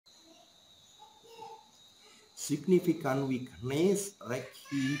Significant weakness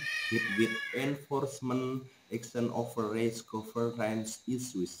RACQ hit with enforcement action over race governance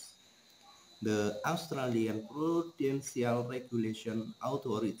issues. The Australian Prudential Regulation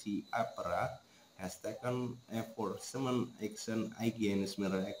Authority (APRA) has taken enforcement action against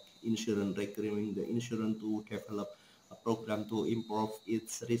RACQ insurance, requiring the insurance to develop a program to improve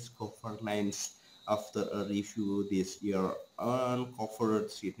its risk governance. After a review this year uncovered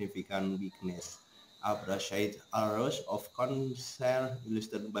significant weakness, APRA said areas of concern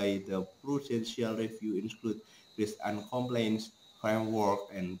listed by the Prudential Review include risk and complaints framework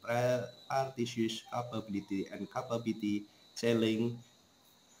and practices capability selling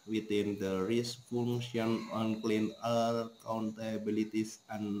within the risk function on clean accountabilities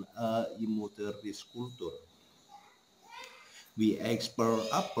and a immutable risk culture. We expect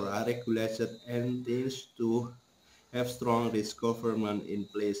APRA regulation entities to have strong risk governance in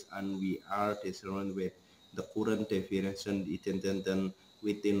place, and we are disappointed with the current definition identified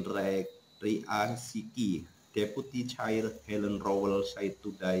within RACQ. Deputy Chair Helen Rowell said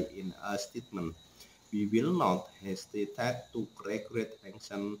today in a statement, "We will not hesitate to regulate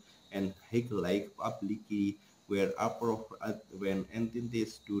action and highlight publicly where appropriate when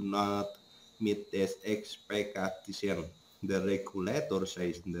entities do not meet these expectations." The regulator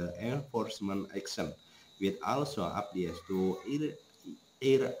says the enforcement action will also apply to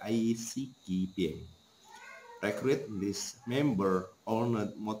RACQ Bank. Recruit this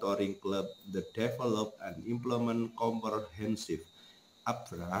member-owned motoring club that develop and implement comprehensive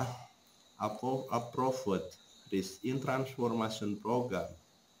approved risk in transformation program.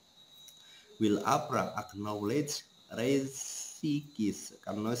 Will APRA acknowledge RACQ's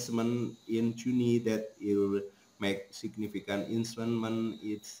acknowledgement in June that it will make significant investment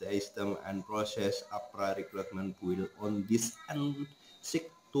in its system and process? APRA requirement will on this and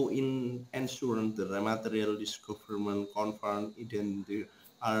seek to ensure the material discoverment confirmed identity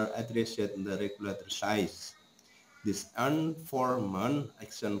are addressed in the regulatory size. This enforcement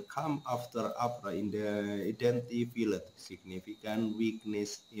action comes after APRA identified significant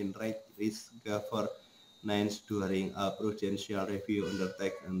weakness in risk governance during a prudential review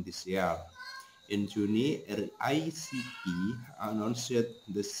undertaken this year. In June, RACQ announced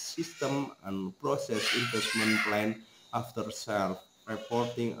the system and process investment plan after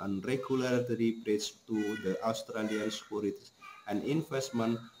self-reporting on regulatory breach to the Australian Securities and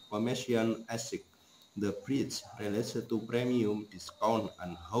Investment Commission (ASIC). The breach related to premium discount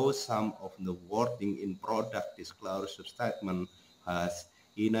and how some of the wording in product disclosure statement has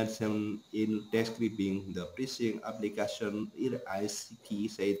innocent in describing the phishing application. RACQ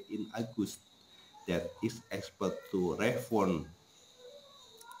said in August that is expected to refund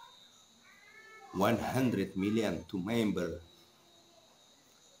 $100 million to members.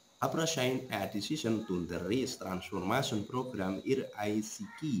 APRA signed a decision to the risk transformation program.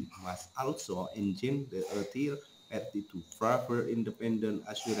 RACQ must also engage the third party to provide independent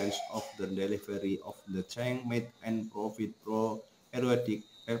assurance of the delivery of the change made and profit periodic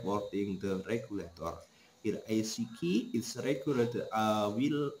reporting the regulator. RACQ is regulated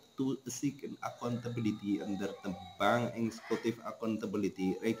will to seek accountability under the Bank Executive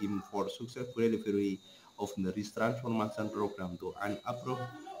Accountability Regime for successful delivery of the risk transformation program to an approved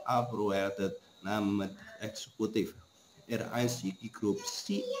named executive. RACQ Group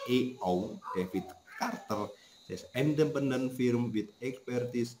CEO David Carter says independent firm with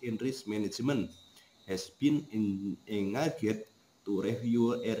expertise in risk management has been engaged to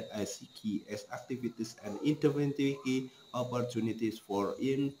review RACQ's activities and identify opportunities for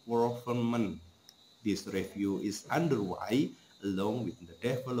improvement. This review is underway along with the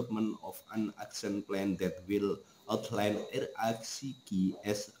development of an action plan that will outline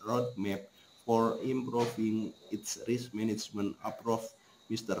RACQ's roadmap for improving its risk management approach,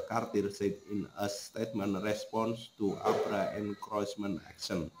 Mr. Carter said in a statement response to APRA encouragement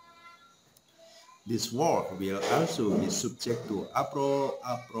action. This work will also be subject to approval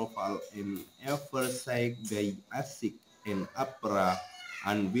and oversight by ASIC and APRA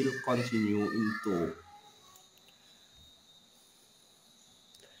and will continue into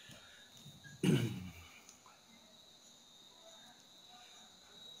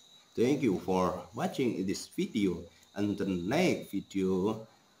Thank you for watching this video. And the next video,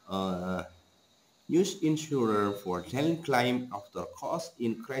 news insurer for selling claim after cost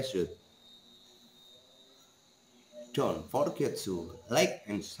increases. Don't forget to like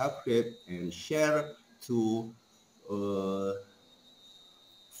and subscribe and share to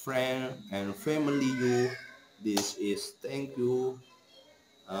friend and family you. This is thank you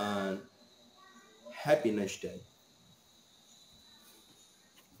and happy next day.